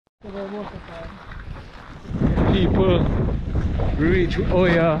People reach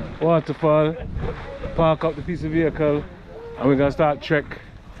Owia waterfall, park up the piece of vehicle, and we're gonna start trek.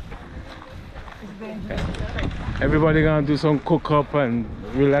 Everybody gonna do some cook up and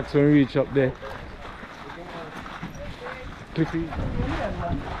relax when we reach up there. Clippy.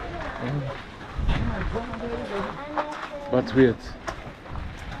 But wait.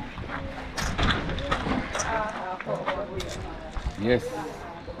 Yes.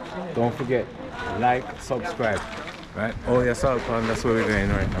 Don't forget, like, subscribe. Right? Oh yeah, Salt Pond, that's where we're going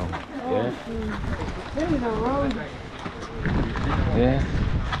right now. Yeah. Yeah.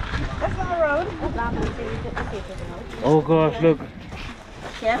 That's not a road. Oh gosh, look.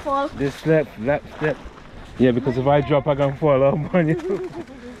 Careful. This step. Yeah, because if I drop, I can fall off on you.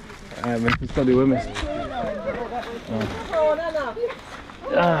 I'm going to study with me.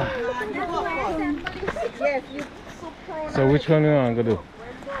 So which one are you going to do?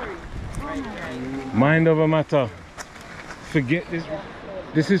 Mind over matter. Forget this.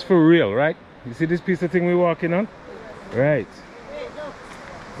 This is for real, right? You see this piece of thing we're walking on? Right.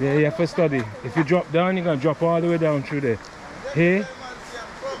 Yeah, you have to study. If you drop down, you're going to drop all the way down through there. Here.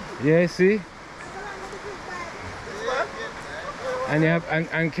 Yeah, see? And you have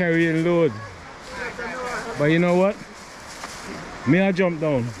and carrying load. But you know what? Me I jump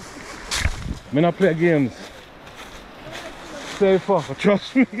down. Me not play games. Safer,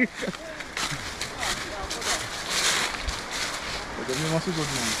 trust me.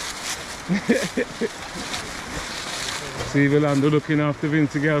 See, Vilando looking after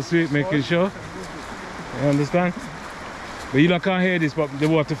Vincent girl sweet, making sure. You understand? But you like can't hear this, but the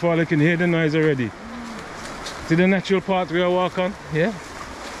waterfall, you can hear the noise already. See the natural part we are walking on? Yeah?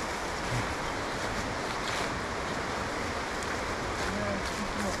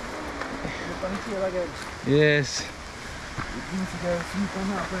 Yes.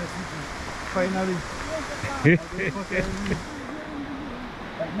 Finally.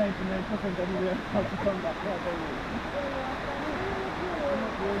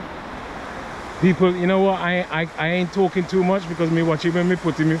 People, you know what? I ain't talking too much because me watching when me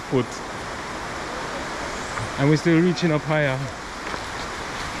put in my foot. And we're still reaching up higher.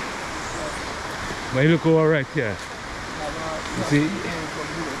 But you look all right here. You see?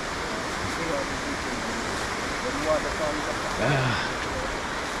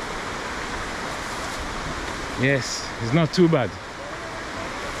 Yes, it's not too bad.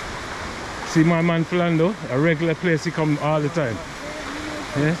 See my man Philando, a regular place he come all the time.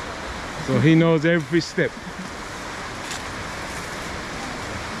 Yeah? So he knows every step.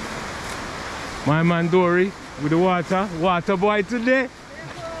 My man Dory with the water boy today.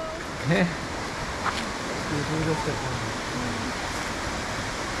 Yeah.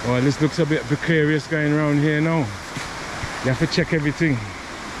 Oh, this looks a bit precarious going around here now. You have to check everything.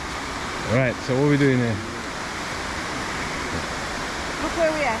 Right, so what are we doing here? Look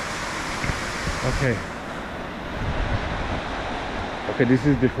where we are. Okay. Okay, this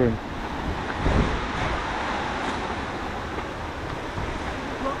is different.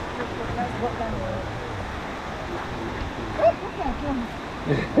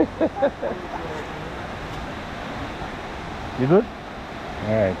 You good?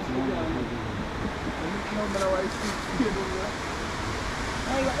 Alright.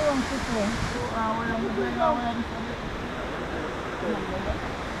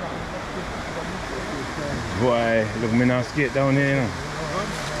 Boy, look, me now skate down here, you know.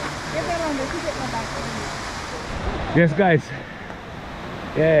 Yes, guys.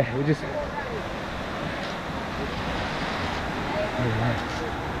 Yeah, we just...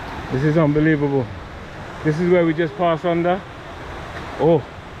 This is unbelievable. This is where we just passed under. Oh,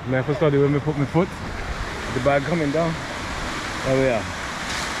 I have to study when we put my foot. The bag coming down. There we are.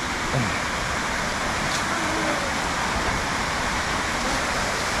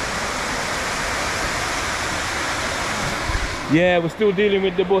 Yeah, we're still dealing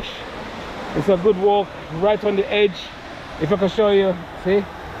with the bush. It's a good walk right on the edge. If I can show you, see?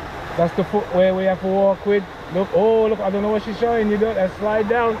 That's the foot where we have to walk with. Look, oh look, I don't know what she's showing you, though. Let's slide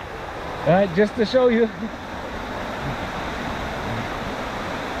down. Alright, just to show you.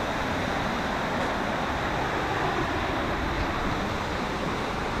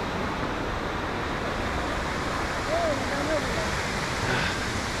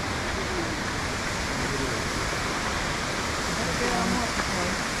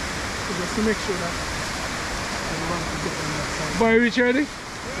 Just to make sure that everyone can get on that side. Boy, reach ready?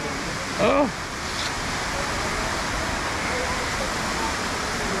 Oh.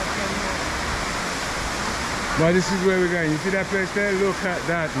 Well, this is where we're going. You see that place there? Look at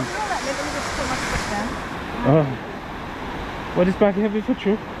that. Oh. What is back heavy for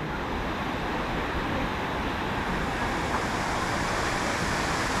true?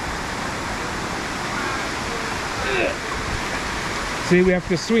 See, we have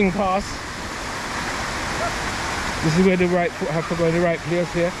to swing past. This is where the right foot have to go in the right place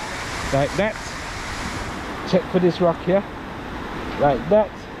here. Like that. Check for this rock here. Like that.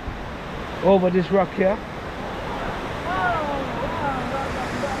 Over this rock here.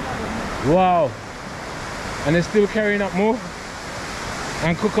 Wow. And they're still carrying up more.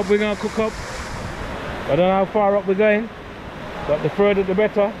 And cook up, we're gonna cook up. I don't know how far up we're going, but the further the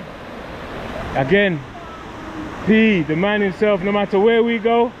better. Again, P, the man himself, no matter where we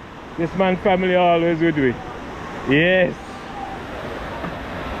go, this man family always with me. Yes.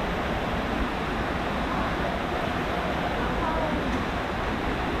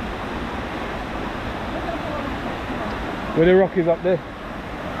 Where the rock is up there.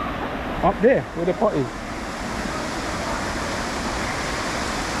 Up there, where the pot is.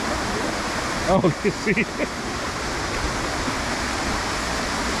 Oh, you see.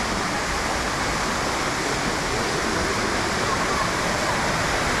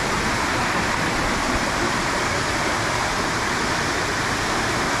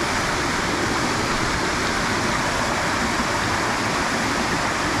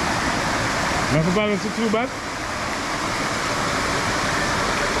 Not to balance it too bad.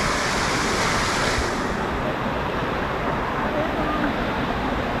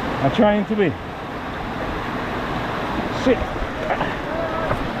 I'm trying to be. Shit.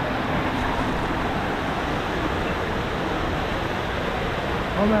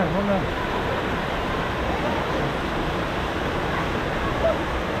 Hold on, hold on.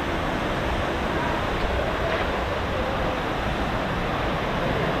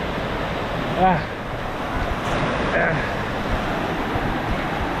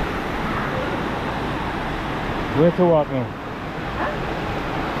 Where to walk now?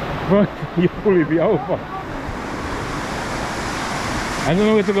 But you pulling me over. I don't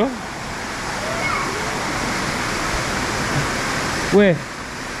know where to go. Where?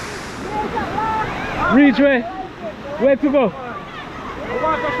 Reach where? Where to go?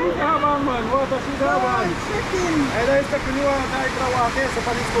 Water shoot man. Water shoot man. I don't expect you to walk here, so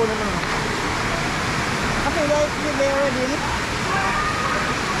for this stone now. Okay, you're there already.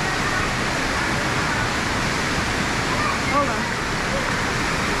 Hold on.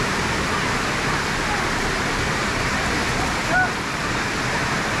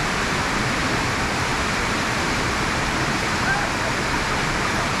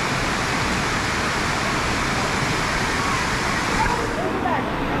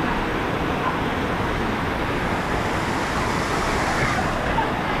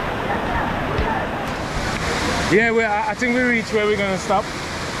 Yeah, I think we reached where we're gonna stop.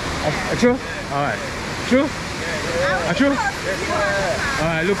 True? Alright. True? True?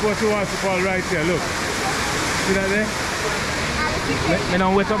 Alright, look what the waterfall right here, look. See that there? Me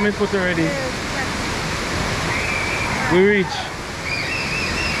now wet up my foot already. We reach.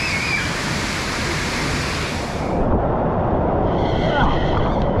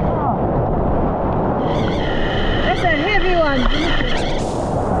 That's a heavy one.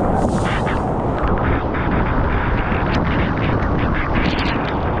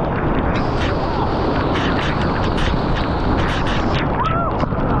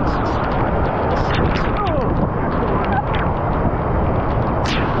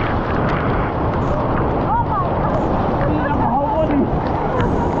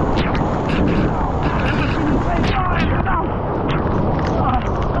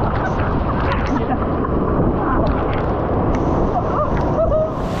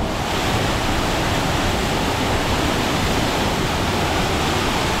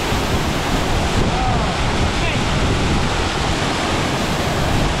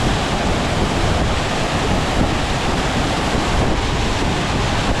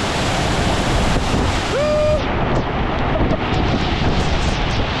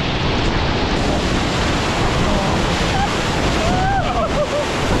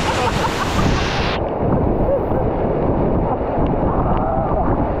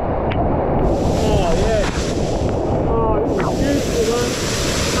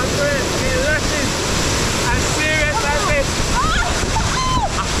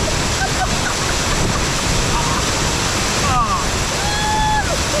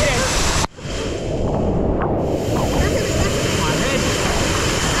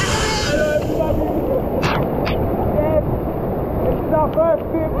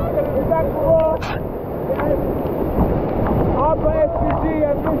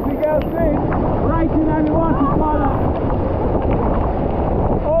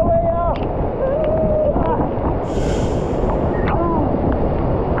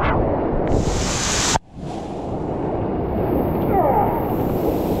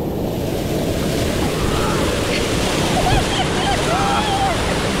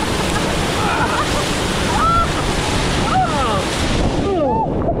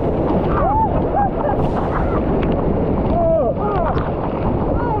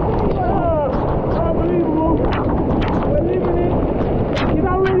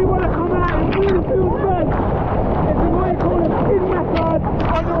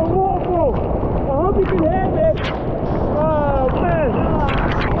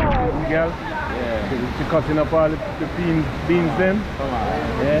 cutting up all the beans then. Come on.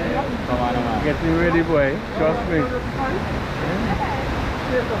 Yeah. Come on, man. Getting ready, boy. Trust me.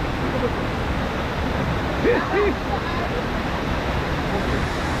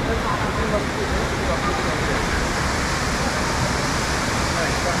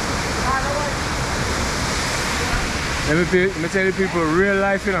 Let me tell you people, real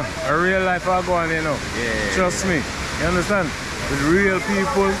life, you know. A real life are going, you know. Yeah. Trust me. You understand? With real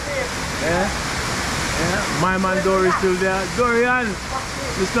people. Yeah. Yeah. My man Dory's still there. Dorian!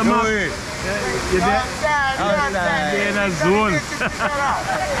 Mr. Mark. Yeah, you there? Outside. You're in a zone.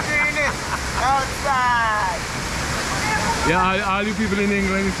 Outside. Yeah, all you people in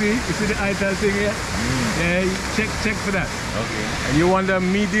England, you see the ITAL thing here? Yeah, check for that. Okay. And you wonder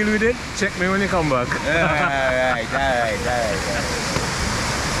me deal with it? Check me when you come back. Alright.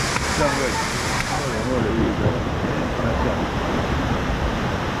 So good.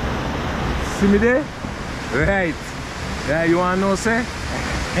 See me there? Right. Yeah, you want to know, say?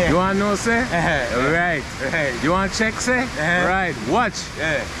 You want to know, say? Right. You want to check, say? Right. Watch.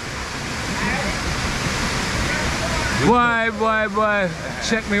 Yeah. Boy.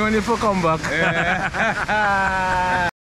 Check me when you come back.